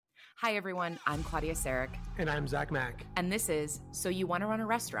Hi, everyone. I'm Claudia Sarek. And I'm Zach Mack. And this is So You Want to Run a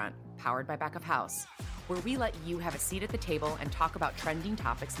Restaurant, powered by Back of House, where we let you have a seat at the table and talk about trending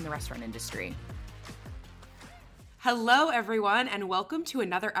topics in the restaurant industry. Hello, everyone, and welcome to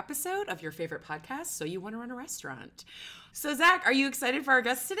another episode of your favorite podcast, So You Want to Run a Restaurant. So, Zach, are you excited for our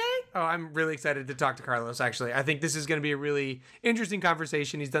guest today? Oh, I'm really excited to talk to Carlos, actually. I think this is going to be a really interesting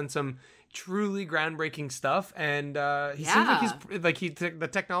conversation. He's done some truly groundbreaking stuff, and he seems like the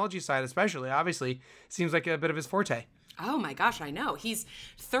technology side especially, obviously, seems like a bit of his forte. Oh my gosh, I know. He's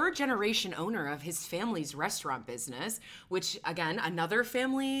third generation owner of his family's restaurant business, which again, another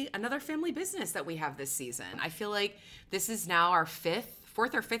family business that we have this season. I feel like this is now our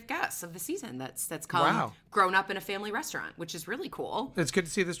fourth or fifth guest of the season that's grown up in a family restaurant, which is really cool. It's good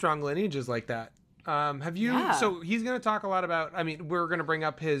to see the strong lineages like that. So he's going to talk a lot about, we're going to bring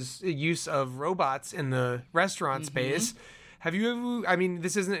up his use of robots in the restaurant space. Have you ever,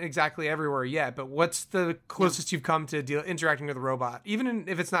 this isn't exactly everywhere yet, but what's the closest you've come to interacting with a robot? Even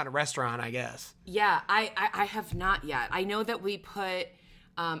if it's not a restaurant, I guess. Yeah, I have not yet. I know that we put,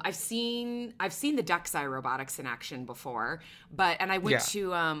 I've seen the Duxi robotics in action before, and I went to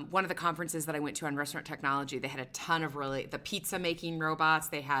one of the conferences that I went to on restaurant technology. They had a ton of the pizza making robots.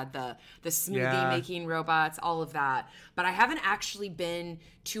 They had the smoothie making robots, all of that. But I haven't actually been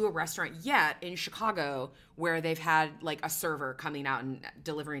to a restaurant yet in Chicago where they've had like a server coming out and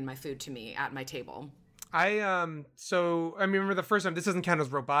delivering my food to me at my table. Remember the first time, this doesn't count as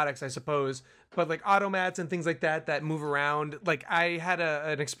robotics, I suppose, but like automats and things like that move around. Like I had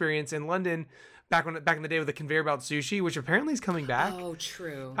an experience in London back in the day with the conveyor belt sushi, which apparently is coming back. Oh,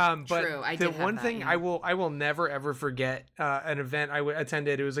 true. True. I the did one have thing that, I will never ever forget, an event I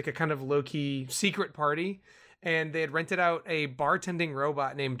attended. It was like a kind of low key secret party, and they had rented out a bartending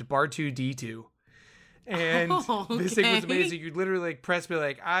robot named Bar2D2. And this thing was amazing. You'd literally like press, be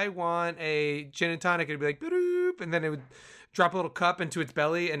like, I want a gin and tonic. It'd be like, boop, and then it would drop a little cup into its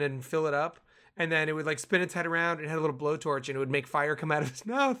belly and then fill it up. And then it would like spin its head around and had a little blowtorch and it would make fire come out of its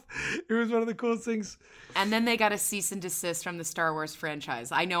mouth. It was one of the coolest things. And then they got a cease and desist from the Star Wars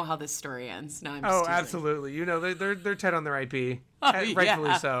franchise. I know how this story ends. No, I'm just teasing. Absolutely. You know, they're Ted on their IP.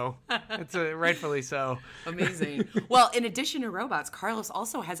 Rightfully so. It's rightfully so. Amazing. Well, in addition to robots, Carlos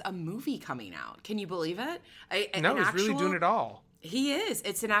also has a movie coming out. Can you believe it? He's really doing it all. He is.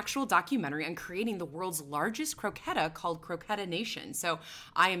 It's an actual documentary on creating the world's largest croqueta called Croqueta Nation. So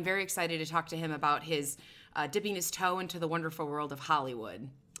I am very excited to talk to him about his dipping his toe into the wonderful world of Hollywood.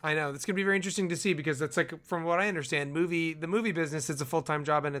 I know. It's going to be very interesting to see because that's like, from what I understand, the movie business is a full-time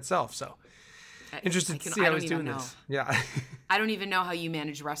job in itself. So interested to see how he's doing this. Yeah. I don't even know how you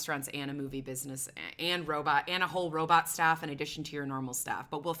manage restaurants and a movie business and a whole robot staff in addition to your normal staff,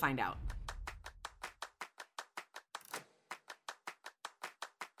 but we'll find out.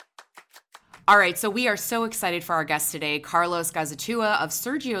 All right, so we are so excited for our guest today, Carlos Gazatua of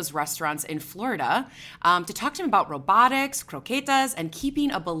Sergio's Restaurants in Florida, to talk to him about robotics, croquetas, and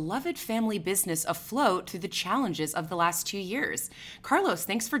keeping a beloved family business afloat through the challenges of the last 2 years. Carlos,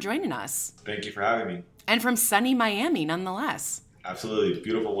 thanks for joining us. Thank you for having me. And from sunny Miami, nonetheless. Absolutely.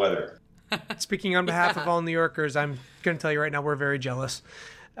 Beautiful weather. Speaking on behalf of all New Yorkers, I'm going to tell you right now, we're very jealous.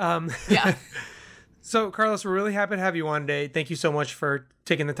 So, Carlos, we're really happy to have you on today. Thank you so much for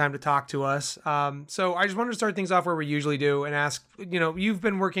taking the time to talk to us. So I just wanted to start things off where we usually do and ask, you've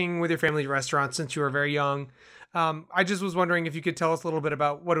been working with your family's restaurant since you were very young. I just was wondering if you could tell us a little bit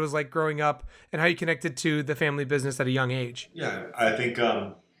about what it was like growing up and how you connected to the family business at a young age. Yeah, I think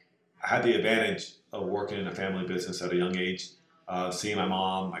I had the advantage of working in a family business at a young age, seeing my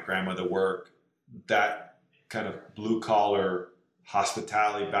mom, my grandmother work. That kind of blue-collar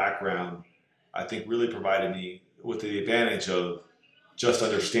hospitality background, I think, really provided me with the advantage of just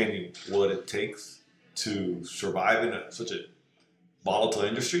understanding what it takes to survive in such a volatile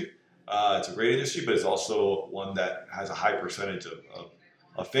industry. It's a great industry, but it's also one that has a high percentage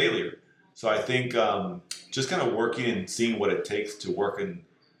of failure. So I think just kind of working and seeing what it takes to work in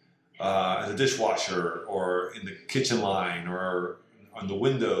as a dishwasher or in the kitchen line or on the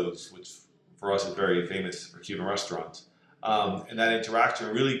windows, which for us is very famous for Cuban restaurants. And that interaction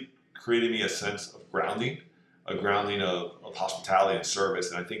really created me a sense of grounding, of hospitality and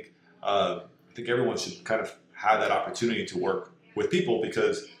service. And I think everyone should kind of have that opportunity to work with people,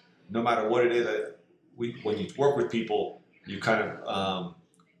 because no matter what it is that when you work with people, you kind of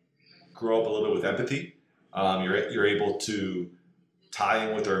grow up a little bit with empathy. You're able to tie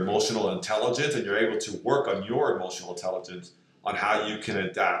in with their emotional intelligence, and you're able to work on your emotional intelligence on how you can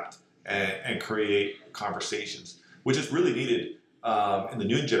adapt and create conversations, which is really needed in the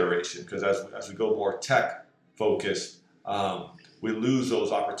new generation, because as we go more tech focused, we lose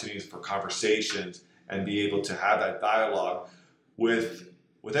those opportunities for conversations and be able to have that dialogue with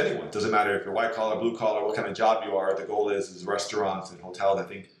anyone. It doesn't matter if you're white collar, blue collar, what kind of job you are. The goal is restaurants and hotels, I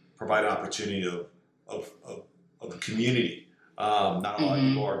think, provide an opportunity of a community. Not a lot of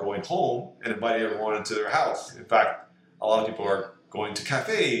people are going home and inviting everyone into their house. In fact, a lot of people are going to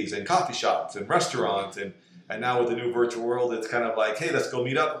cafes and coffee shops and restaurants. And now with the new virtual world, it's kind of like, hey, let's go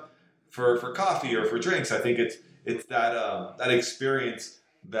meet up for coffee or for drinks. I think it's that experience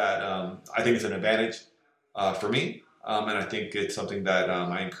that I think is an advantage for me. And I think it's something that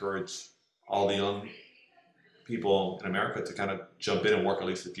I encourage all the young people in America to kind of jump in and work at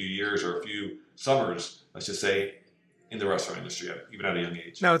least a few years or a few summers, let's just say, in the restaurant industry, even at a young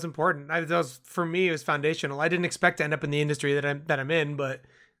age. No, it's important. For me, it was foundational. I didn't expect to end up in the industry that I'm in, but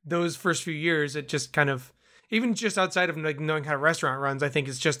those first few years, it just kind of, even just outside of like knowing how a restaurant runs, I think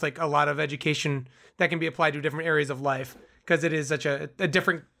it's just like a lot of education that can be applied to different areas of life, because it is such a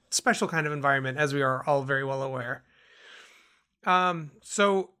different, special kind of environment, as we are all very well aware.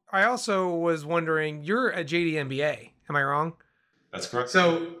 So I also was wondering, you're a JD MBA, am I wrong? That's correct.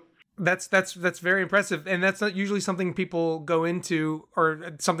 So that's very impressive, and that's not usually something people go into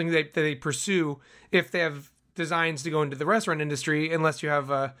or something that they pursue if they have designs to go into the restaurant industry, unless you have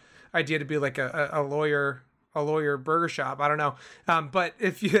a idea to be like a lawyer burger shop. I don't know. But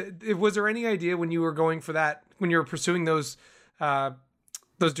was there any idea when you were going for that, when you were pursuing those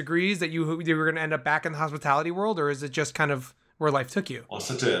degrees, that you were going to end up back in the hospitality world, or is it just kind of where life took you? Well,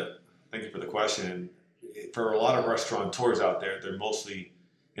 thank you for the question. For a lot of restaurateurs out there, they're mostly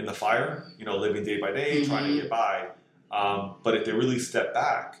in the fire, living day by day, trying to get by. But if they really step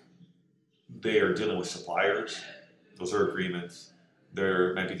back, they are dealing with suppliers. Those are agreements.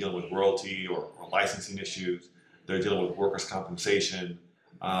 They might be dealing with royalty or licensing issues. They're dealing with workers' compensation.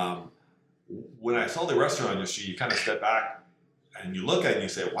 When I saw the restaurant industry, you kind of step back and you look at it and you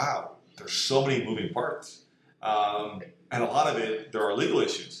say, wow, there's so many moving parts. And a lot of it, there are legal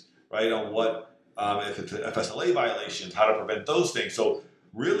issues, right? On what, if it's FSLA violations, how to prevent those things. So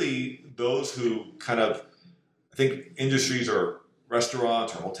really, those who kind of, I think industries or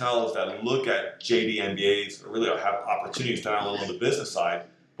restaurants or hotels that look at JD MBAs really have opportunities to not only on the business side,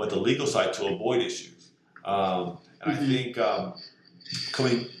 but the legal side to avoid issues. And I think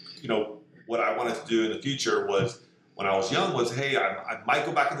what I wanted to do in the future was, when I was young, was, hey, I might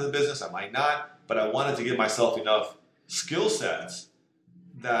go back into the business, I might not, but I wanted to give myself enough skill sets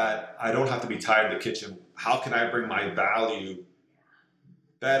that I don't have to be tied in the kitchen. How can I bring my value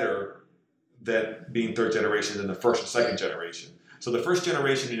better than being third generation than the first and second generation? So the first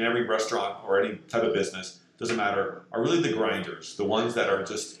generation in every restaurant or any type of business, doesn't matter, are really the grinders, the ones that are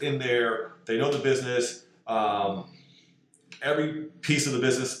just in there, they know the business, every piece of the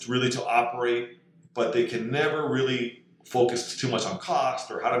business really to operate, but they can never really focus too much on cost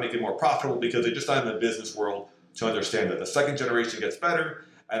or how to make it more profitable, because they're just not in the business world to understand that. The second generation gets better,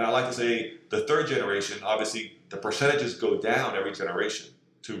 and I like to say the third generation, obviously the percentages go down every generation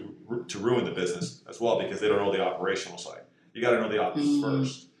to ruin the business as well, because they don't know the operational side. You got to know the ops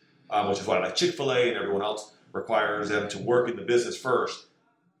first, which is why like Chick-fil-A and everyone else requires them to work in the business first.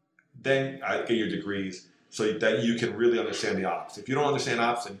 Then get your degrees so that you can really understand the ops. If you don't understand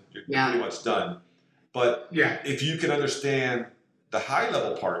ops, then you're pretty much done. But if you can understand the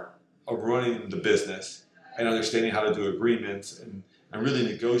high-level part of running the business and understanding how to do agreements and really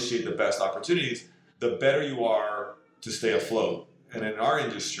negotiate the best opportunities, the better you are to stay afloat. And in our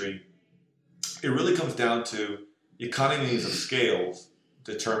industry, it really comes down to economies of scales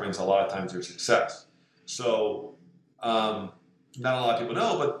determines a lot of times your success. So not a lot of people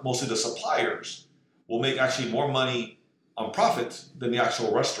know, but mostly the suppliers will make actually more money on profits than the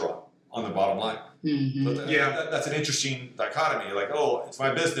actual restaurant on the bottom line. So that's an interesting dichotomy. Like, oh, it's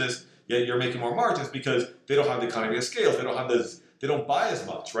my business, yet you're making more margins, because they don't have the economy of scales. They don't have this. They don't buy as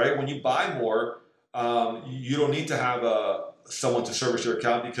much, right? When you buy more, you don't need to have someone to service your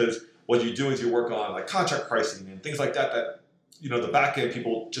account, because what you do is you work on like contract pricing and things like that. That the back end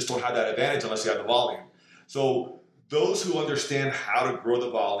people just don't have that advantage unless you have the volume. So those who understand how to grow the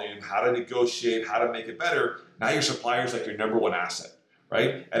volume, how to negotiate, how to make it better, now your supplier is like your number one asset,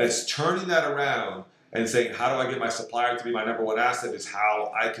 right? And it's turning that around and saying, how do I get my supplier to be my number one asset, is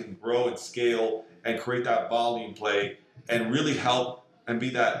how I can grow and scale and create that volume play and really help and be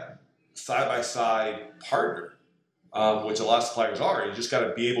that side-by-side partner, which a lot of suppliers are. You just got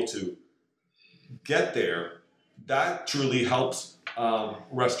to be able to get there. That truly helps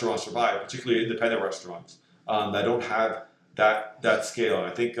restaurants survive, particularly independent restaurants that don't have that scale. And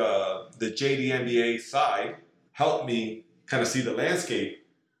I think the JD MBA side helped me kind of see the landscape,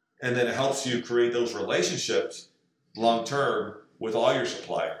 and then it helps you create those relationships long term with all your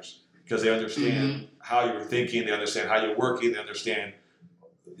suppliers because they understand how you're thinking, they understand how you're working, they understand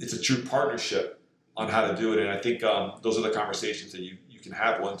it's a true partnership on how to do it. And I think those are the conversations that you can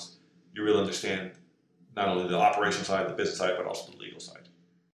have once you really understand not only the operation side, the business side, but also the legal side.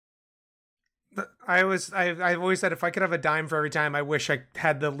 I've always said if I could have a dime for every time I wish I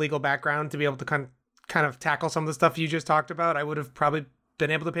had the legal background to be able to kind of tackle some of the stuff you just talked about, I would have probably been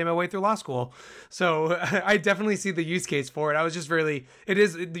able to pay my way through law school. So I definitely see the use case for it. I was just really,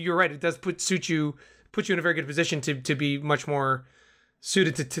 you're right. It does put you in a very good position to be much more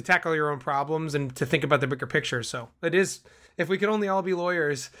suited to tackle your own problems and to think about the bigger picture. So it is, if we could only all be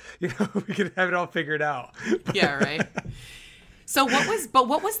lawyers, we could have it all figured out. Yeah. Right. So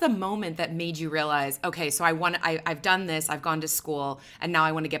what was the moment that made you realize, okay, so I've done this, I've gone to school, and now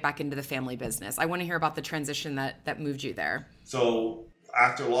I want to get back into the family business. I want to hear about the transition that moved you there. So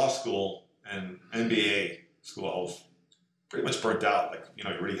after law school and MBA school, I was pretty much burnt out. Like, you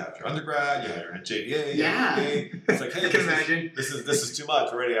already have your undergrad, you have your JDA, MBA. It's like, hey, I can imagine. This is too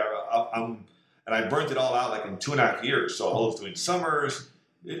much already. And I burnt it all out like in 2.5 years. So I was doing summers.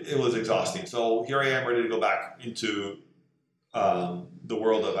 It was exhausting. So here I am ready to go back into the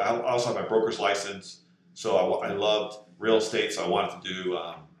world of, I also have my broker's license, so I loved real estate, so I wanted to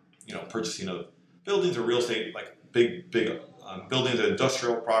do, purchasing of buildings or real estate, like big buildings and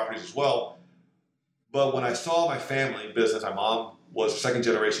industrial properties as well. But when I saw my family business, my mom was second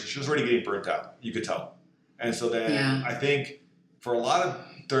generation, she was already getting burnt out, you could tell. And so then I think for a lot of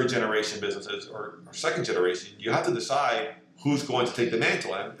third generation businesses or second generation, you have to decide who's going to take the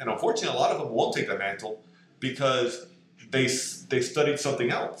mantle. And unfortunately, a lot of them won't take the mantle because they studied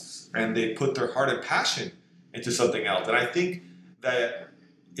something else and they put their heart and passion into something else. And I think that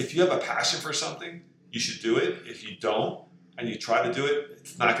if you have a passion for something, you should do it. If you don't and you try to do it,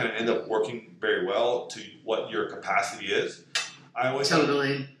 it's not going to end up working very well to what your capacity is. I always had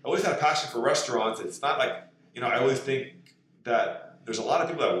a passion for restaurants. It's not like, I always think that there's a lot of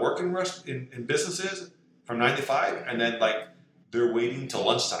people that work in businesses from 9 to 5 and then like they're waiting till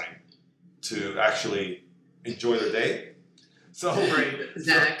lunchtime to actually enjoy their day. So,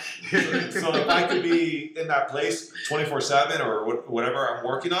 Zach. So if I could be in that place 24/7 or whatever I'm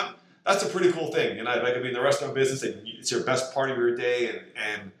working on, that's a pretty cool thing. And if I could be in the restaurant business and it's your best part of your day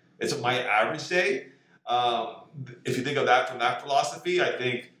and it's my average day, if you think of that from that philosophy, I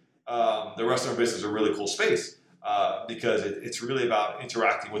think the restaurant business is a really cool space because it's really about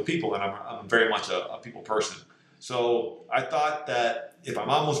interacting with people, and I'm very much a people person. So I thought that if my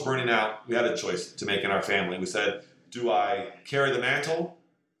mom was burning out, we had a choice to make in our family. We said, do I carry the mantle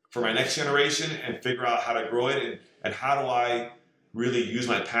for my next generation and figure out how to grow it? And how do I really use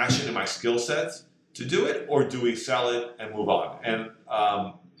my passion and my skill sets to do it? Or do we sell it and move on? And,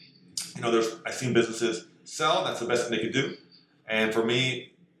 I've seen businesses sell. That's the best thing they could do. And for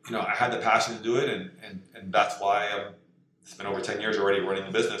me, I had the passion to do it. And that's why it's been over 10 years already running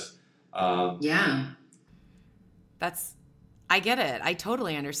the business. I get it. I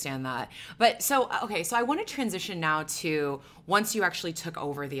totally understand that. But so I want to transition now to once you actually took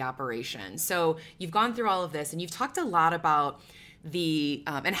over the operation. So you've gone through all of this and you've talked a lot about the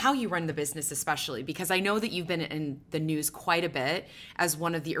and how you run the business, especially because I know that you've been in the news quite a bit as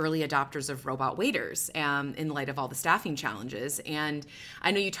one of the early adopters of robot waiters in light of all the staffing challenges. And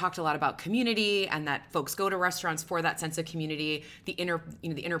I know you talked a lot about community and that folks go to restaurants for that sense of community, the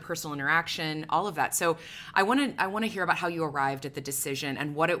interpersonal interaction, all of that. So I want to hear about how you arrived at the decision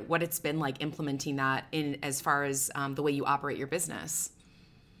and what it's been like implementing that in as far as the way you operate your business.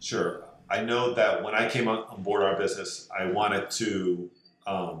 Sure. I know that when I came on board our business, I wanted to,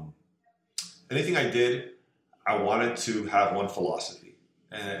 anything I did, I wanted to have one philosophy.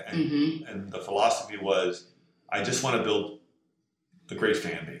 And the philosophy was, I just want to build a great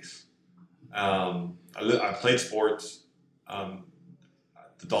fan base. I played sports.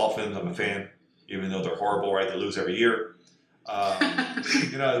 The Dolphins, I'm a fan, even though they're horrible, right? They lose every year. What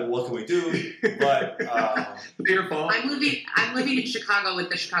can we do? But beautiful. I'm living in Chicago with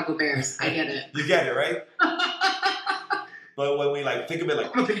the Chicago Bears. I get it. You get it, right? But when we think of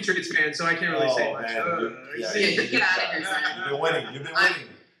it I'm a Patriots fan, so I can't really say much. Get out of here, Zach. You've been winning.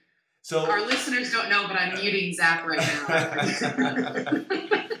 So our listeners don't know, but I'm muting Zach right now.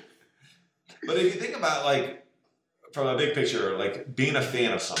 But if you think about from a big picture, being a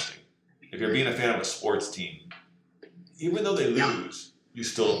fan of something, if you're being a fan of a sports team, even though they lose, you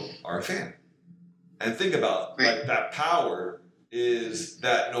still are a fan. And think about that power is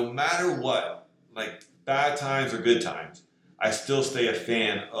that no matter what, bad times or good times, I still stay a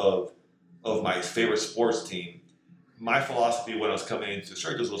fan of my favorite sports team. My philosophy when I was coming into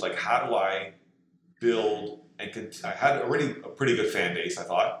Circus was how do I build and I had already a pretty good fan base, I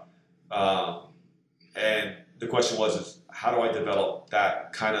thought. And the question was, how do I develop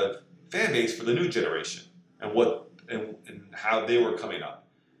that kind of fan base for the new generation and how they were coming up?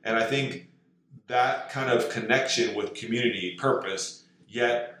 And I think that kind of connection with community purpose,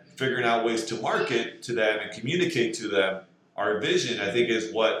 yet figuring out ways to market to them and communicate to them our vision, I think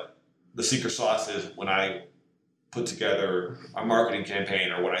is what the secret sauce is when I put together a marketing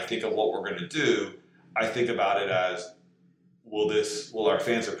campaign, or when I think of what we're going to do. I think about it as, will our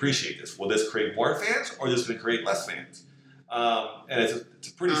fans appreciate this? Will this create more fans, or is this going to create less fans? And it's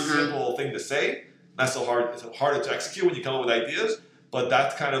a pretty simple thing to say. Not so hard. It's harder to execute when you come up with ideas, but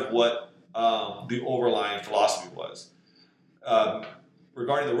that's kind of what the overlying philosophy was.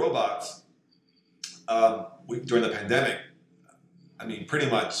 Regarding the robots, during the pandemic, I mean, pretty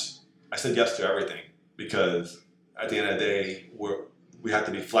much I said yes to everything, because at the end of the day, we have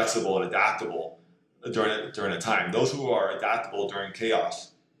to be flexible and adaptable during a time. Those who are adaptable during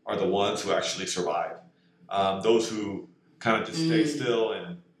chaos are the ones who actually survive. Those who kind of just stay still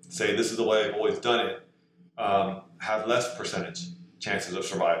and say, this is the way I've always done it, have less percentage chances of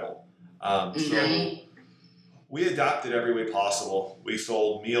survival. So we adapted every way possible. We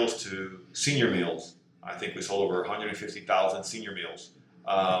sold meals to senior meals. I think we sold over 150,000 senior meals.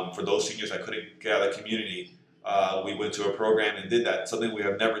 For those seniors that couldn't get out of the community, we went to a program and did that, something we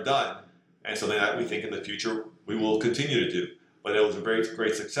have never done, and something that we think in the future we will continue to do. But it was a very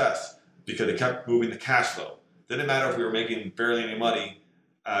great success because it kept moving the cash flow. Didn't matter if we were making barely any money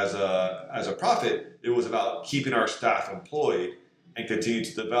as a profit. It was about keeping our staff employed and continue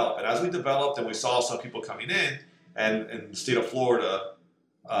to develop. And as we developed and we saw some people coming in, and the state of Florida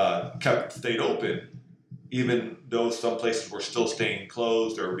stayed open, even though some places were still staying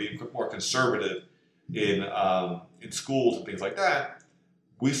closed or being more conservative in schools and things like that,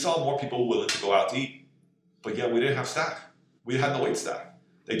 we saw more people willing to go out to eat. But yet we didn't have staff. We had no wait staff.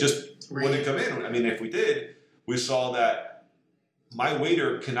 They just wouldn't come in. I mean, if we did, we saw that my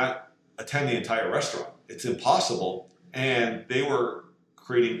waiter cannot attend the entire restaurant. It's impossible. And it was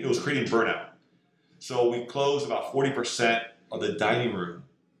creating burnout. So we closed about 40% of the dining room,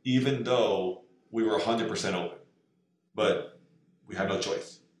 even though we were 100% open. But we had no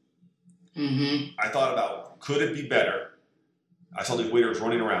choice. I thought about, could it be better? I saw these waiters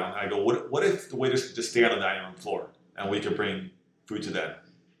running around, and I go, what if the waiters could just stay on the dining room floor and we could bring food to them?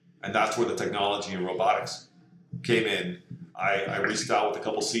 And that's where the technology and robotics came in. I reached out with a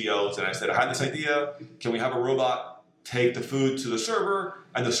couple CEOs and I said, I had this idea. Can we have a robot take the food to the server,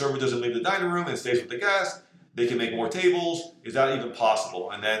 and the server doesn't leave the dining room and stays with the guest? They can make more tables. Is that even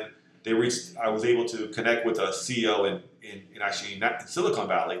possible? And then I was able to connect with a CEO in Silicon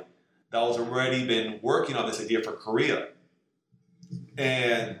Valley that was already been working on this idea for Korea.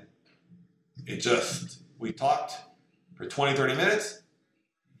 And we talked for 20, 30 minutes.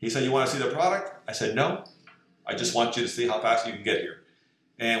 He said, you want to see the product? I said, no. I just want you to see how fast you can get here.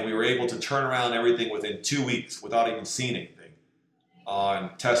 And we were able to turn around everything within 2 weeks without even seeing anything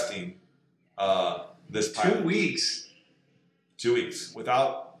on testing this pilot. 2 weeks? 2 weeks.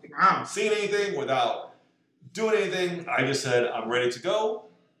 Without seeing anything, without doing anything. I just said, I'm ready to go.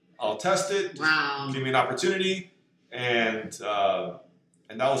 I'll test it. Give me an opportunity. And that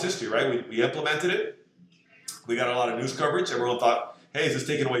was history, right? We implemented it. We got a lot of news coverage. Everyone thought, hey, is this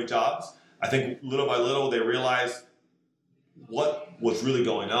taking away jobs? I think little by little they realized what was really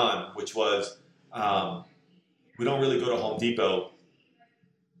going on, which was we don't really go to Home Depot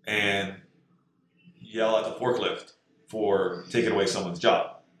and yell at the forklift for taking away someone's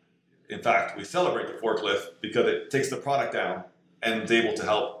job. In fact, we celebrate the forklift because it takes the product down and is able to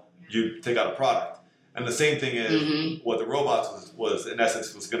help you take out a product. And the same thing is what the robots was in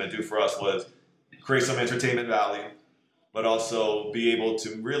essence was going to do for us was create some entertainment value, but also be able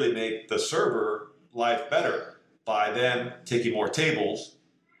to really make the server life better by them taking more tables.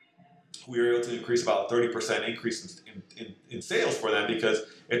 We were able to increase about 30% increase in sales for them, because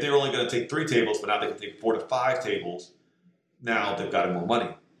if they were only going to take 3 tables, but now they can take 4 to 5 tables, now they've got more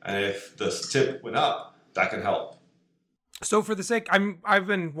money. And if the tip went up, that can help. So for the sake, I've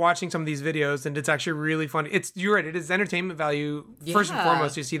been watching some of these videos, and it's actually really funny. You're right, it is entertainment value. Yeah. First and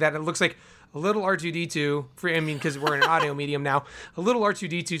foremost, you see that it looks like a little R2-D2 because we're in an audio medium now, a little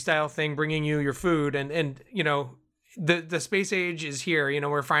R2-D2 style thing, bringing you your food, and the space age is here.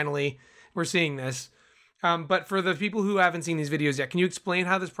 We're seeing this. But for the people who haven't seen these videos yet, can you explain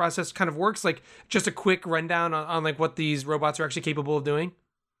how this process kind of works? Like just a quick rundown on like what these robots are actually capable of doing?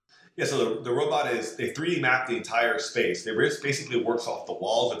 Yeah, so the robot they 3D map the entire space. It basically works off the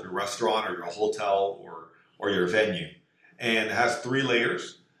walls of your restaurant or your hotel or your venue. And it has 3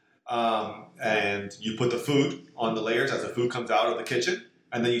 layers. and you put the food on the layers as the food comes out of the kitchen,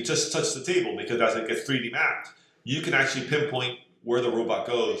 and then you just touch the table because as it gets 3D mapped, you can actually pinpoint where the robot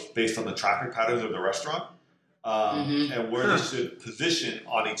goes based on the traffic patterns of the restaurant and where they should position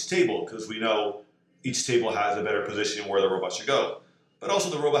on each table, because we know each table has a better position where the robot should go. But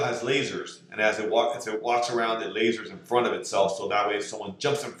also the robot has lasers, and as it walks around, it lasers in front of itself, so that way if someone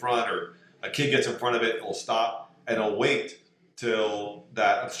jumps in front or a kid gets in front of it, it'll stop and it'll wait till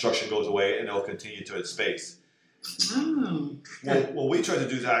that obstruction goes away and it'll continue to its space. Well, what we tried to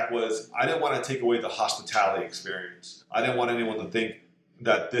do, Zach, was I didn't want to take away the hospitality experience. I didn't want anyone to think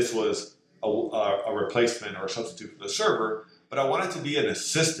that this was a replacement or a substitute for the server, but I wanted to be an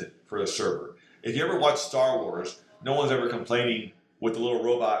assistant for the server. If you ever watch Star Wars, no one's ever complaining with the little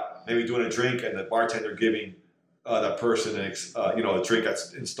robot maybe doing a drink and the bartender giving that person a drink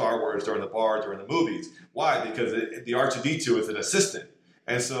in Star Wars during the bar during the movies. Why? Because the R2-D2 is an assistant.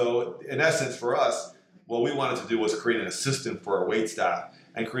 And so in essence for us, what we wanted to do was create an assistant for our wait staff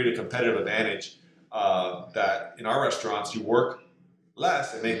and create a competitive advantage that in our restaurants you work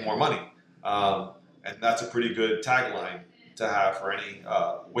less and make more money. And that's a pretty good tagline to have for any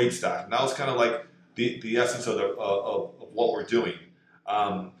wait staff. And that was kind of like the essence of what we're doing.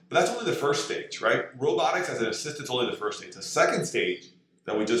 But that's only the first stage, right? Robotics as an assistant is only the first stage. The second stage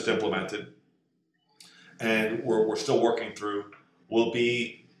that we just implemented and we're still working through will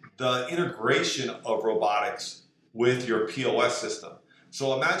be the integration of robotics with your POS system.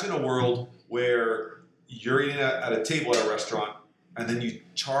 So imagine a world where you're eating at a table at a restaurant and then you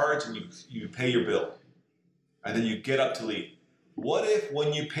charge and you pay your bill and then you get up to leave. What if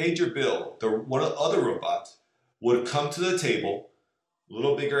when you paid your bill, one of the other robots would come to the table, a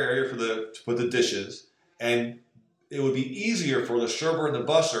little bigger area to put the dishes, and it would be easier for the server and the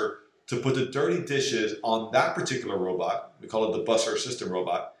busser to put the dirty dishes on that particular robot, we call it the busser assistant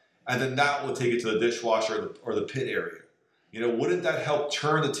robot, and then that will take it to the dishwasher or the pit area. Wouldn't that help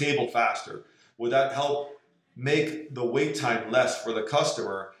turn the table faster? Would that help make the wait time less for the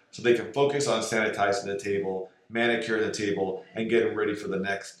customer so they can focus on sanitizing the table, manicuring the table, and getting ready for the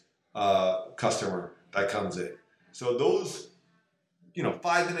next customer that comes in? So those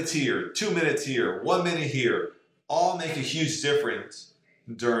 5 minutes here, 2 minutes here, 1 minute here, all make a huge difference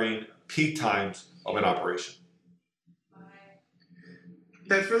during peak times of an operation.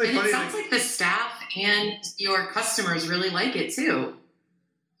 That's really funny. It sounds like the staff and your customers really like it too.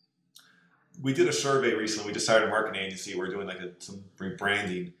 We did a survey recently. We just hired a marketing agency. We're doing some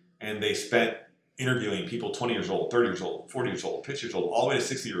rebranding, and they spent interviewing people 20 years old, 30 years old, 40 years old, 50 years old, all the way to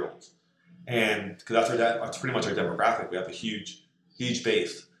 60-year-olds. And because that's pretty much our demographic. We have a huge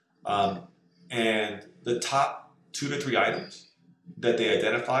base. And the top 2 to 3 items that they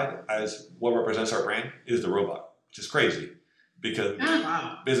identified as what represents our brand is the robot, which is crazy because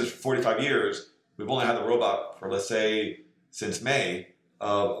business for 45 years, we've only had the robot for, let's say, since May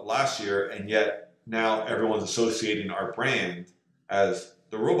of last year, and yet now everyone's associating our brand as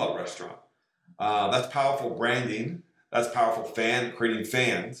the robot restaurant. That's powerful branding. That's powerful creating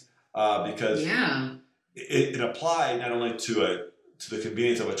fans because it applied not only to the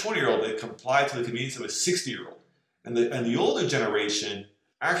convenience of a 20-year-old, it applied to the convenience of a 60-year-old. And the older generation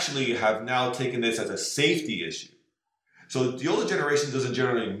actually have now taken this as a safety issue. So the older generation doesn't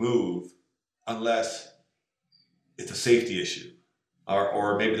generally move unless it's a safety issue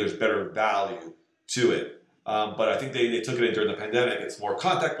or maybe there's better value to it. But I think they took it in during the pandemic. It's more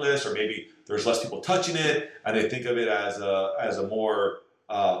contactless, or maybe there's less people touching it, and they think of it as a more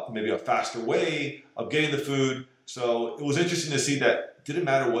maybe a faster way of getting the food. So it was interesting to see that it didn't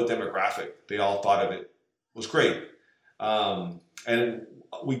matter what demographic, they all thought of it was great. And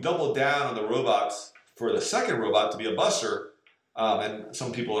we doubled down on the robots for the second robot to be a busser. And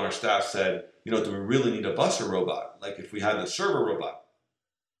some people on our staff said, do we really need a busser robot? Like if we had the server robot.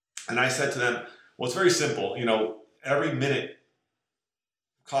 And I said to them, well, it's very simple. Every minute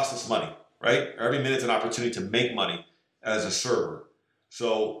costs us money, right? Every minute's an opportunity to make money as a server.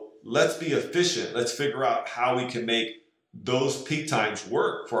 So let's be efficient. Let's figure out how we can make those peak times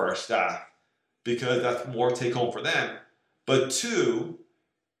work for our staff, because that's more take home for them. But 2,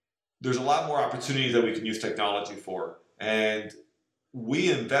 there's a lot more opportunities that we can use technology for. And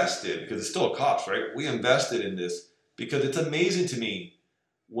we invested, because it's still a cost, right? We invested in this because it's amazing to me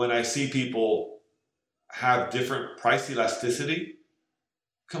when I see people have different price elasticity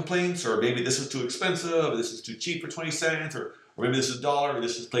complaints, or maybe this is too expensive, or this is too cheap for 20 cents, or maybe this is $1, or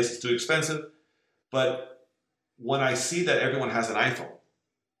this place is too expensive. But when I see that everyone has an iPhone,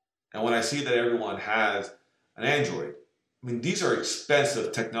 and when I see that everyone has an Android, these are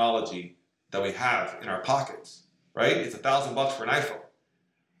expensive technology that we have in our pockets, right? It's $1,000 for an iPhone.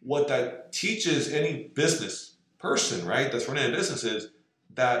 what that teaches any business person, right, that's running a business is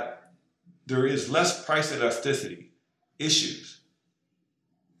that there is less price elasticity issues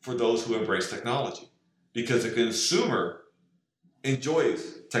for those who embrace technology, because the consumer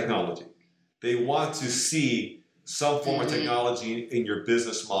enjoys technology. They want to see some form of technology in your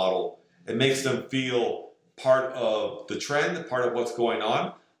business model. It makes them feel part of the trend, part of what's going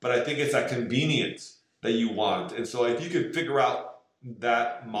on. But I think it's that convenience that you want. And so if you can figure out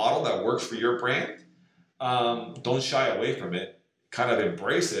that model that works for your brand, don't shy away from it. Kind of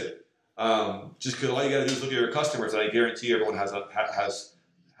embrace it. Just because all you got to do is look at your customers, and I guarantee everyone has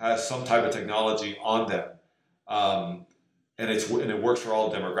some type of technology on them. And it works for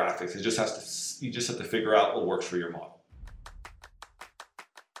all demographics. You just have to figure out what works for your model.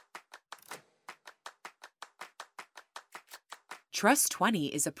 Trust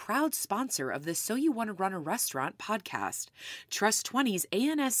 20 is a proud sponsor of the So You Want to Run a Restaurant podcast. Trust 20's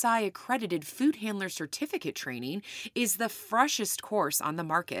ANSI accredited food handler certificate training is the freshest course on the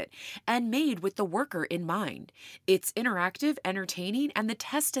market and made with the worker in mind. It's interactive, entertaining, and the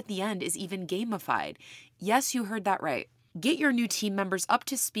test at the end is even gamified. Yes, you heard that right. Get your new team members up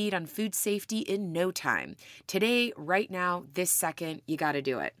to speed on food safety in no time. Today, right now, this second, you got to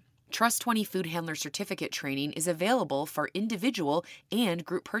do it. Trust 20 Food Handler Certificate training is available for individual and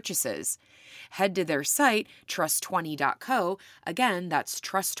group purchases. Head to their site, trust20.co, again, that's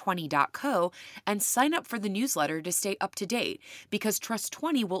trust20.co, and sign up for the newsletter to stay up to date, because Trust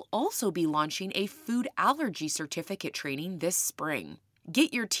 20 will also be launching a food allergy certificate training this spring.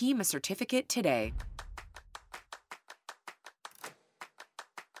 Get your team a certificate today.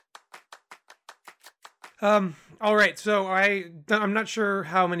 All right, so I'm not sure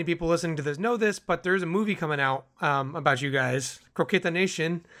how many people listening to this know this, but there's a movie coming out about you guys, Croqueta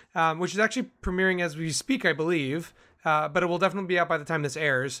Nation, which is actually premiering as we speak, I believe, but it will definitely be out by the time this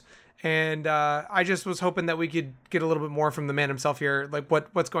airs. And I just was hoping that we could get a little bit more from the man himself here, like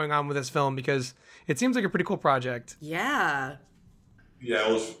what's going on with this film, because it seems like a pretty cool project. Yeah. Yeah,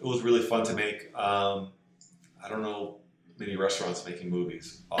 it was really fun to make. I don't know many restaurants making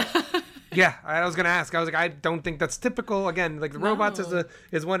movies. Awesome. Yeah, I was gonna ask. I was like, I don't think that's typical. Again, like the robots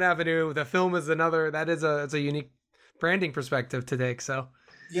is one avenue, the film is another. That is it's a unique branding perspective to take. So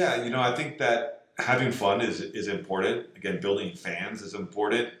yeah, I think that having fun is important. Again, building fans is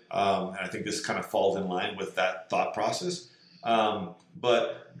important, and I think this kind of falls in line with that thought process.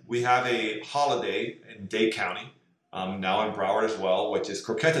 But we have a holiday in Dade County, now in Broward as well, which is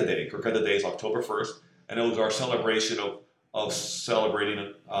Croqueta Day. Croqueta Day is October 1st, and it was our celebration of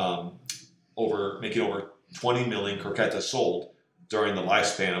celebrating making over 20 million croquetas sold during the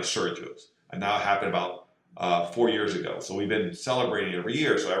lifespan of Sergio's. And now it happened about 4 years ago. So we've been celebrating every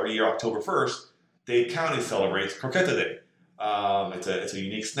year. So every year, October 1st, Dade County celebrates Croqueta Day. It's a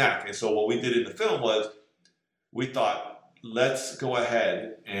unique snack. And so what we did in the film was we thought, let's go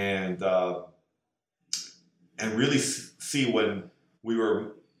ahead and really see, when we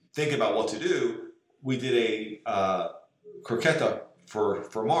were thinking about what to do, we did a croqueta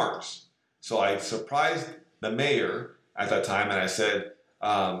for Mars. So I surprised the mayor at that time, and I said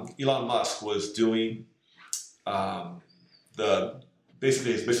Elon Musk was doing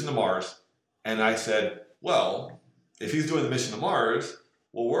basically his mission to Mars, and I said, well, if he's doing the mission to Mars,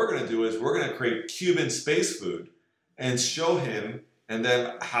 what we're going to do is we're going to create Cuban space food and show him and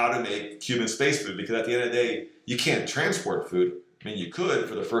them how to make Cuban space food, because at the end of the day, you can't transport food. I mean, you could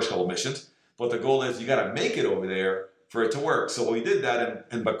for the first couple missions, but the goal is you got to make it over there for it to work. So we did that,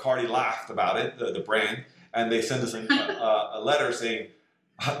 and Bacardi laughed about it, the brand, and they sent us a letter saying,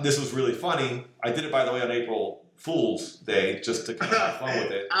 this was really funny. I did it, by the way, on April Fool's Day, just to kind of have fun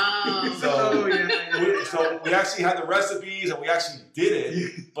with it. So we actually had the recipes, and we actually did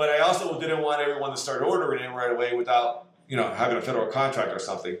it, but I also didn't want everyone to start ordering it right away without having a federal contract or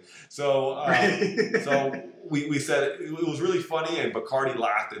something. So we said it was really funny, and Bacardi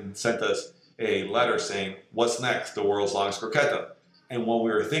laughed and sent us a letter saying, what's next? The world's longest croqueta. And when we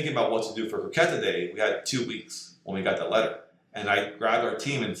were thinking about what to do for Croqueta Day, we had 2 weeks when we got that letter. And I grabbed our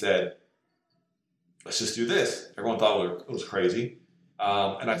team and said, let's just do this. Everyone thought it was crazy.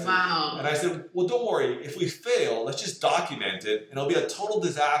 And I said, well, don't worry. If we fail, let's just document it, and it'll be a total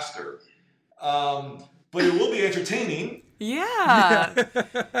disaster. But it will be entertaining. Yeah.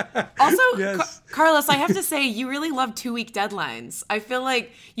 Also, yes. Carlos, I have to say, you really love 2-week deadlines. I feel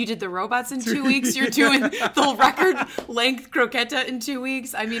like you did the robots in 2 weeks. You're doing the record length croqueta in 2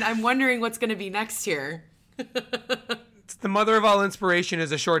 weeks. I mean, I'm wondering what's going to be next here. It's the mother of all inspiration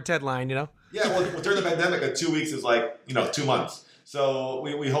is a short deadline, Yeah, well, during the pandemic, 2 weeks is like, 2 months. So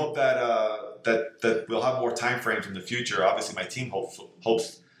we hope that we'll have more time frames in the future. Obviously, my team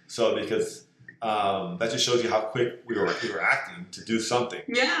hopes So because that just shows you how quick we were acting to do something.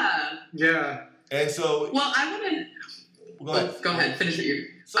 Yeah. And so, well, I want to. Go ahead. Finish what you.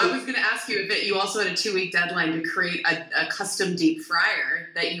 So, I was going to ask you if you also had a 2-week deadline to create a custom deep fryer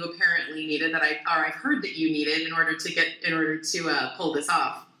that you apparently needed, I've heard that you needed in order to pull this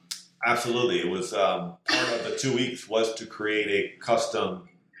off. Absolutely, it was part of the 2 weeks was to create a custom,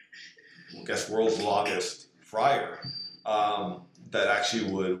 I guess, world's longest fryer that actually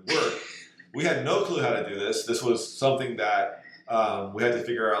would work. We had no clue how to do this. This was something that we had to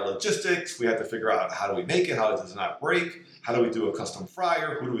figure out logistics. We had to figure out how do we make it, how does it not break, how do we do a custom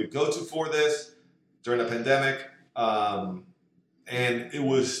fryer, who do we go to for this during the pandemic. And it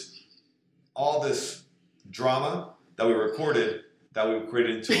was all this drama that we recorded that we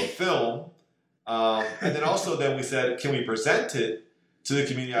created into a film. And then we said, can we present it to the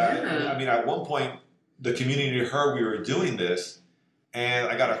community? I mean, at one point, the community heard we were doing this, and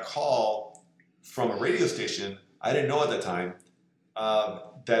I got a call from a radio station I didn't know at the time,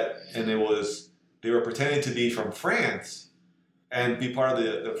 they were pretending to be from France and be part of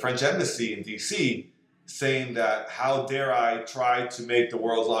the French embassy in DC, saying that how dare I try to make the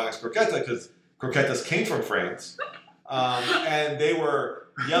world's longest croqueta, because croquetas came from France. And they were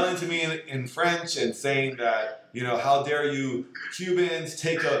yelling to me in French and saying that, how dare you Cubans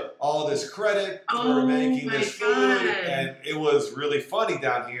take all this credit for making this food. And it was really funny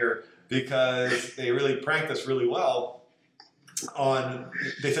down here because they really pranked us really well.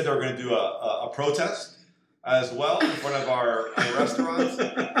 They said they were going to do a protest as well in front of our restaurants.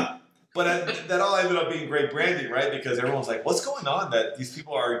 But that all ended up being great branding, right? Because everyone's like, what's going on that these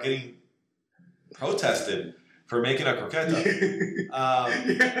people are getting protested for making a croqueta?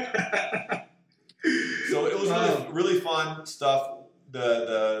 So it was really fun stuff.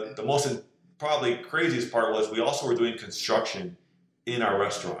 The most probably craziest part was we also were doing construction in our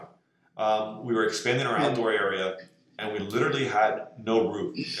restaurant. We were expanding our outdoor area, and we literally had no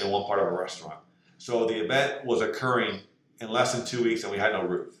roof in one part of our restaurant. So the event was occurring in less than 2 weeks, and we had no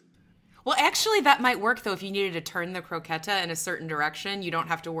roof. Well, actually, that might work, though. If you needed to turn the croqueta in a certain direction, you don't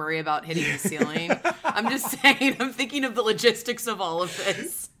have to worry about hitting the ceiling. I'm just saying, I'm thinking of the logistics of all of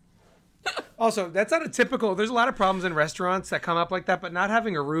this. Also, that's not a typical, there's a lot of problems in restaurants that come up like that, but not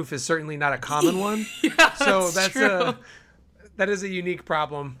having a roof is certainly not a common one. Yeah, so true. That is a unique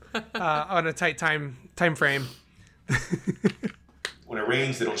problem on a tight time frame. When it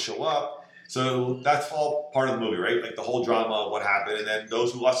rains, they don't show up. So that's all part of the movie, right? Like the whole drama of what happened, and then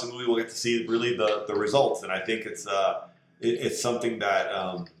those who watch the movie will get to see really the results. And I think it's something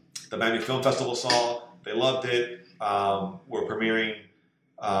that the Miami Film Festival saw. They loved it. We're premiering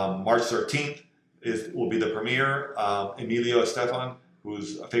March 13th. Will be the premiere. Emilio Estefan,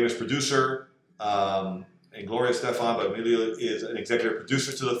 who's a famous producer, and Gloria Estefan, but Emilio is an executive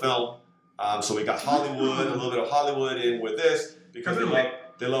producer to the film. So we got Hollywood, a little bit of Hollywood in with this because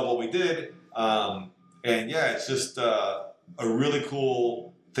they love what we did. And yeah, it's just a really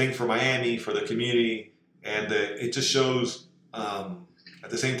cool thing for Miami, for the community, and it just shows at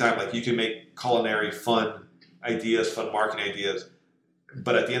the same time, like, you can make culinary fun ideas, fun marketing ideas,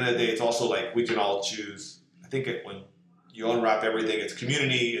 but at the end of the day, it's also like we can all choose. I think when you unwrap everything, it's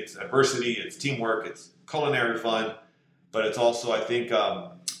community, it's adversity, it's teamwork, it's culinary fun, but it's also, I think,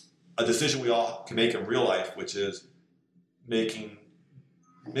 a decision we all can make in real life, which is making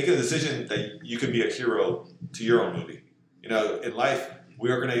a decision that you could be a hero to your own movie. In life, we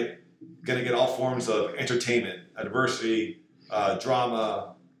are going to get all forms of entertainment, adversity,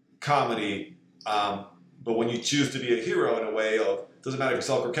 drama, comedy. But when you choose to be a hero in a way of, doesn't matter if you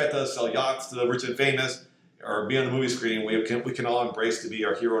sell croquetas, sell yachts to the rich and famous, or be on the movie screen, we can all embrace to be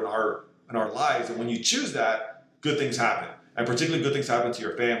our hero in our lives. And when you choose that, good things happen. And particularly good things happen to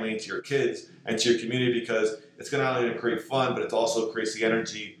your family, to your kids, and to your community, because it's going to not only create fun, but it also creates the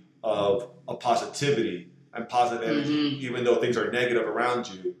energy of positivity and positive energy. Even though things are negative around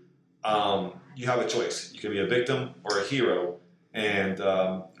you, you have a choice. You can be a victim or a hero. And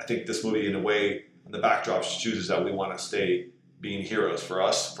I think this movie, in a way, in the backdrop, chooses that we want to stay being heroes for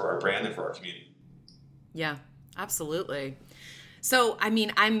us, for our brand, and for our community. Yeah, absolutely. So, I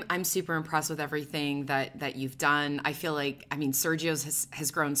mean, I'm super impressed with everything that you've done. I feel like, Sergio's has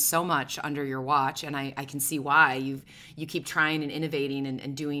grown so much under your watch, and I can see why. You keep trying and innovating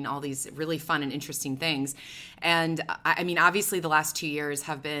and doing all these really fun and interesting things. And obviously the last 2 years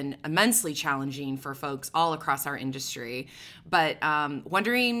have been immensely challenging for folks all across our industry, but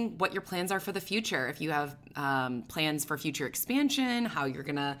wondering what your plans are for the future. If you have plans for future expansion, are you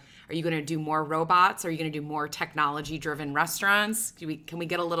going to do more robots? Are you going to do more technology-driven restaurants? Can we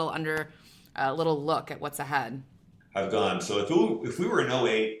get a little look at what's ahead? I've gone. So if we were in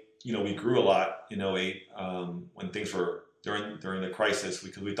 2008 we grew a lot in '08 when things were during the crisis,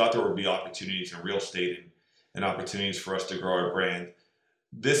 because we thought there would be opportunities in real estate and opportunities for us to grow our brand.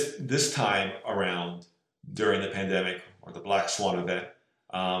 This time around, during the pandemic or the Black Swan event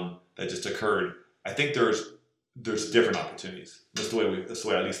that just occurred, I think there's different opportunities. That's the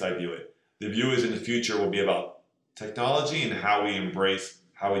way at least I view it. The view is in the future will be about technology and how we embrace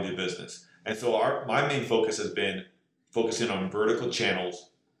how we do business. And so my main focus has been focusing on vertical channels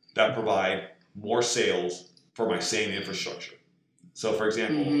that provide more sales for my same infrastructure. So, for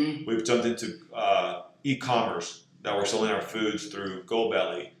example, we've jumped into e-commerce that we're selling our foods through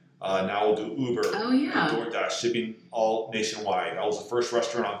GoBelly. Now we'll do Uber and DoorDash, shipping all nationwide. I was the first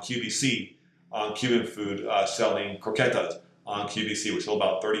restaurant on QVC, on Cuban food, selling croquetas on QVC, which sold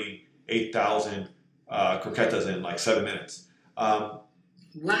about 38,000 croquetas in like 7 minutes.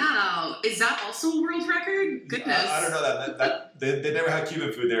 Wow. Is that also a world record? Goodness. I don't know that they never had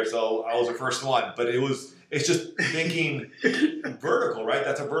Cuban food there, so I was the first one. But it's just thinking vertical, right?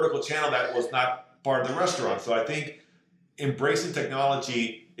 That's a vertical channel that was not part of the restaurant. So I think embracing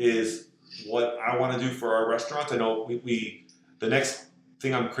technology is what I want to do for our restaurants. I know the next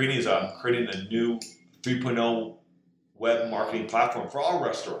thing I'm creating is I'm creating a new 3.0 web marketing platform for all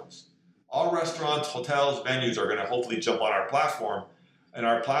restaurants. All restaurants, hotels, venues are going to hopefully jump on our platform. And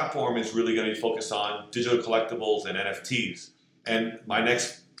our platform is really going to be focused on digital collectibles and NFTs. And my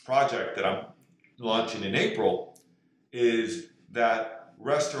next project that I'm launching in April is that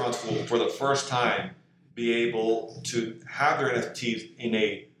restaurants will, for the first time, be able to have their NFTs in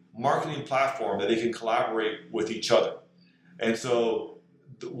a marketing platform that they can collaborate with each other. And so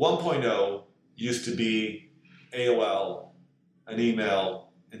 1.0 used to be AOL, an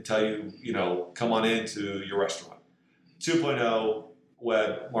email, and tell you, come on into your restaurant. 2.0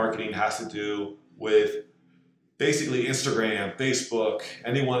 web marketing has to do with basically Instagram, Facebook,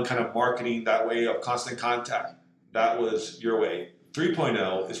 anyone kind of marketing that way of constant contact. That was your way.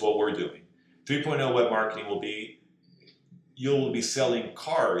 3.0 is what we're doing. 3.0 web marketing will be, you'll be selling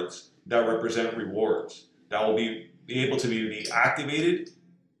cards that represent rewards that will be able to be activated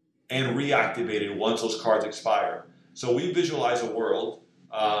and reactivated once those cards expire. So we visualize a world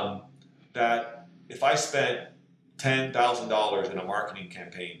that if I spent $10,000 in a marketing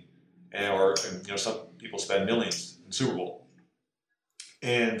campaign, or some people spend millions in Super Bowl,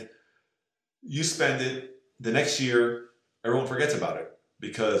 and you spend it the next year, everyone forgets about it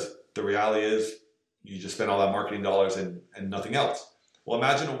because the reality is you just spent all that marketing dollars and nothing else. Well,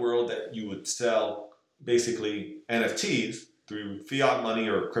 imagine a world that you would sell basically NFTs through fiat money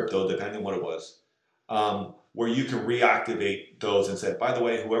or crypto, depending on what it was, where you can reactivate those and say, by the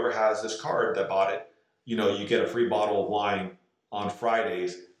way, whoever has this card that bought it, you get a free bottle of wine on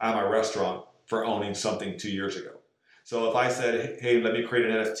Fridays at my restaurant for owning something 2 years ago. So if I said, hey, let me create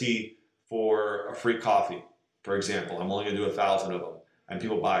an NFT for a free coffee, for example, I'm only going to do 1,000 of them, and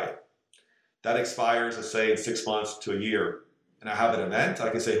people buy it. That expires, let's say, in 6 months to a year. And I have an event, I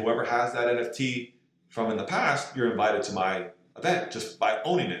can say, whoever has that NFT from in the past, you're invited to my event just by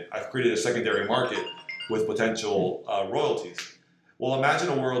owning it. I've created a secondary market with potential royalties. Well, imagine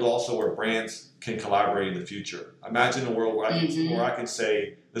a world also where brands can collaborate in the future. Imagine a world where I can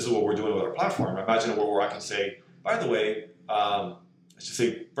say, this is what we're doing with our platform. Imagine a world where I can say, by the way, let's just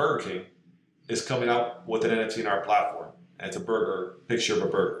say Burger King is coming out with an NFT in our platform, and it's a burger, picture of a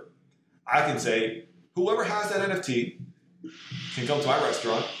burger. I can say, whoever has that NFT can come to my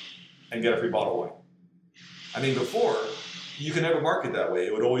restaurant and get a free bottle of wine. I mean, before, you could never market that way.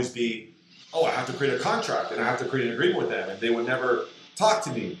 It would always be, I have to create a contract and I have to create an agreement with them, and they would never talk to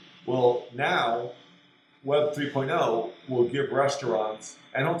me. Well, now, Web 3.0 will give restaurants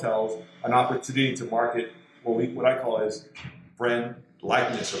and hotels an opportunity to market what I call is brand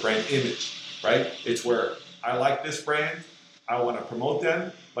likeness or brand image, right? It's where I like this brand, I want to promote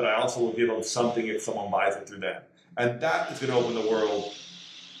them, but I also will give them something if someone buys it through them. And that is going to open the world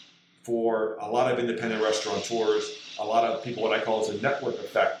for a lot of independent restaurateurs, a lot of people, what I call is a network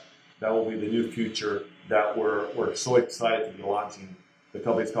effect. That will be the new future that we're so excited to be launching. The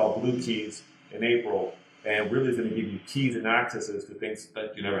company's called Blue Keys in April, and really is going to give you keys and accesses to things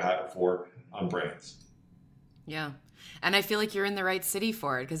that you never had before on brands. Yeah. And I feel like you're in the right city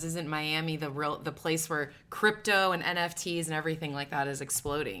for it, because isn't Miami the place where crypto and NFTs and everything like that is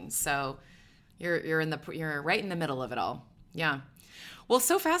exploding? So you're right in the middle of it all. Yeah. Well,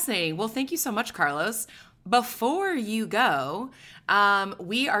 so fascinating. Well, thank you so much, Carlos. Before you go,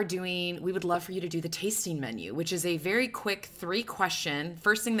 we would love for you to do the tasting menu, which is a very quick 3-question,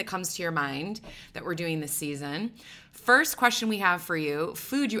 first thing that comes to your mind that we're doing this season. First question we have for you,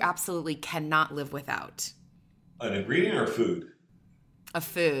 food you absolutely cannot live without. An ingredient or food? A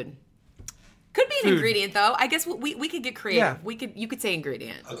food. Could be an ingredient though. I guess we could get creative. Yeah. You could say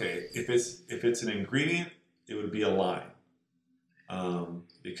ingredient. Okay, if it's an ingredient, it would be a lime.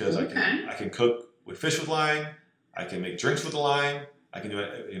 Because I can cook with fish with lime. I can make drinks with lime. I can do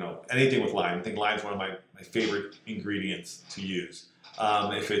anything with lime. I think lime is one of my favorite ingredients to use.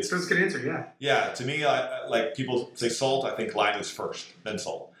 If it's that's a good answer, yeah. Yeah, to me, like people say salt, I think lime is first, then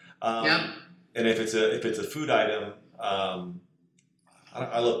salt. And if it's a food item,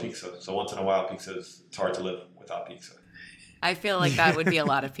 I love pizza. So once in a while, it's hard to live without pizza. I feel like that would be a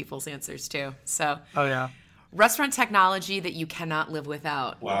lot of people's answers too. So. Oh yeah. Restaurant technology that you cannot live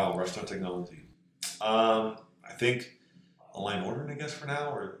without. Wow, restaurant technology. I think online ordering, I guess, for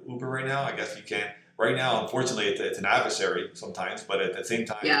now, or Uber right now. I guess you can. Right now, unfortunately, it's an adversary sometimes, but at the same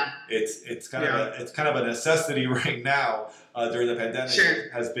time, it's kind of a necessity right now during the pandemic. Sure.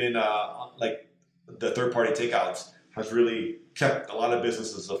 Has been like the third-party takeouts has really kept a lot of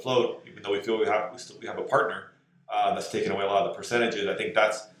businesses afloat, even though we feel we have a partner that's taken away a lot of the percentages. I think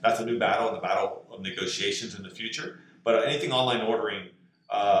that's a new battle, and the battle of negotiations in the future. But anything online ordering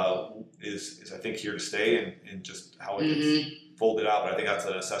is I think here to stay, and just how it gets folded out. But I think that's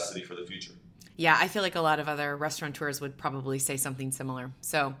a necessity for the future. Yeah, I feel like a lot of other restaurateurs would probably say something similar.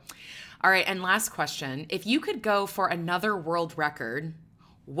 So, all right, and last question. If you could go for another world record,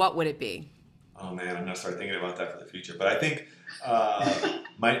 what would it be? Oh, man, I'm going to start thinking about that for the future. But I think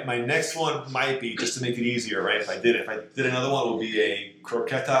my next one might be, just to make it easier, right? If I did another one, it would be a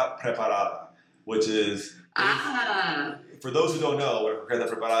croqueta preparada, which is, for those who don't know what a croqueta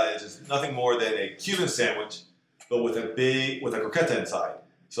preparada is nothing more than a Cuban sandwich, but with a croqueta inside.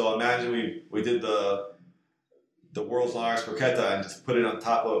 So imagine we did the world's largest croqueta and just put it on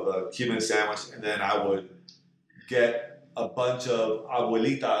top of a Cuban sandwich, and then I would get a bunch of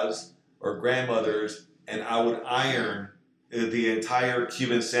abuelitas or grandmothers, and I would iron the entire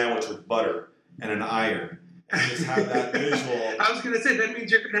Cuban sandwich with butter and an iron, and just have that visual. I was gonna say that means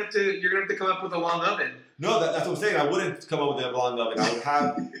you're gonna have to come up with a long oven. No, that's what I'm saying. I wouldn't come up with a long oven.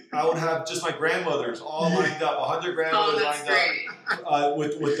 I would have just my grandmothers all lined up, 100 grandmothers lined up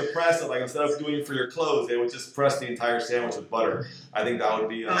with the press. Like instead of doing it for your clothes, they would just press the entire sandwich with butter. I think that would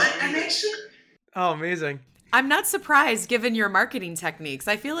be. Oh, amazing! I'm not surprised given your marketing techniques.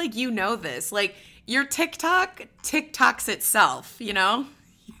 I feel like you know this. Like your TikTok TikToks itself. You know,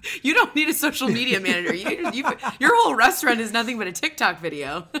 you don't need a social media manager. Your whole restaurant is nothing but a TikTok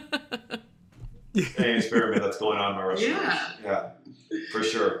video. An experiment that's going on in my restaurant. Yeah, for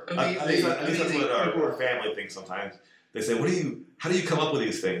sure. At least that's what our family thinks sometimes. They say, how do you come up with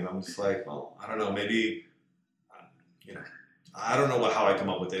these things? I'm just like, well, I don't know, maybe, I don't know how I come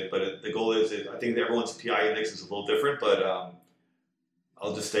up with it, but the goal is, I think everyone's PI index is a little different, but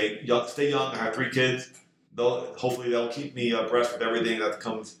I'll just stay young. I have 3 kids. Hopefully they'll keep me abreast with everything that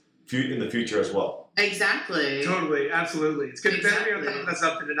comes in the future as well. Exactly. Totally, absolutely. It's good to be on top of that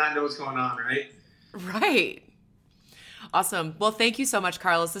stuff and to not know what's going on, right? Right. Awesome. Well, thank you so much,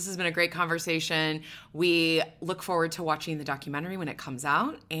 Carlos. This has been a great conversation. We look forward to watching the documentary when it comes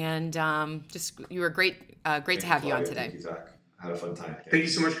out. And you were great to have you on today. Thank you, Zach. I had a fun time. Thank you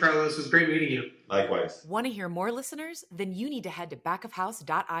so much, Carlos. It was great meeting you. Likewise. Want to hear more, listeners? Then you need to head to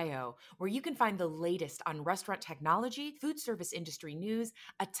backofhouse.io, where you can find the latest on restaurant technology, food service industry news,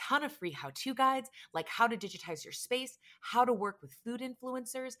 a ton of free how-to guides, like how to digitize your space, how to work with food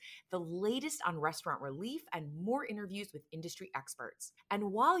influencers, the latest on restaurant relief, and more interviews with industry experts.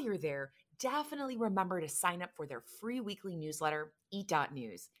 And while you're there, definitely remember to sign up for their free weekly newsletter,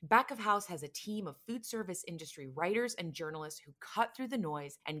 Eat.News. Back of House has a team of food service industry writers and journalists who cut through the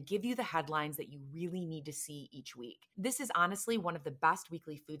noise and give you the headlines that you really need to see each week. This is honestly one of the best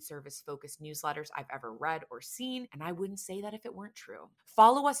weekly food service focused newsletters I've ever read or seen, and I wouldn't say that if it weren't true.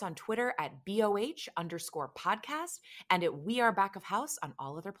 Follow us on Twitter at BOH_podcast and at We Are Back of House on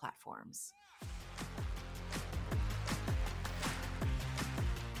all other platforms.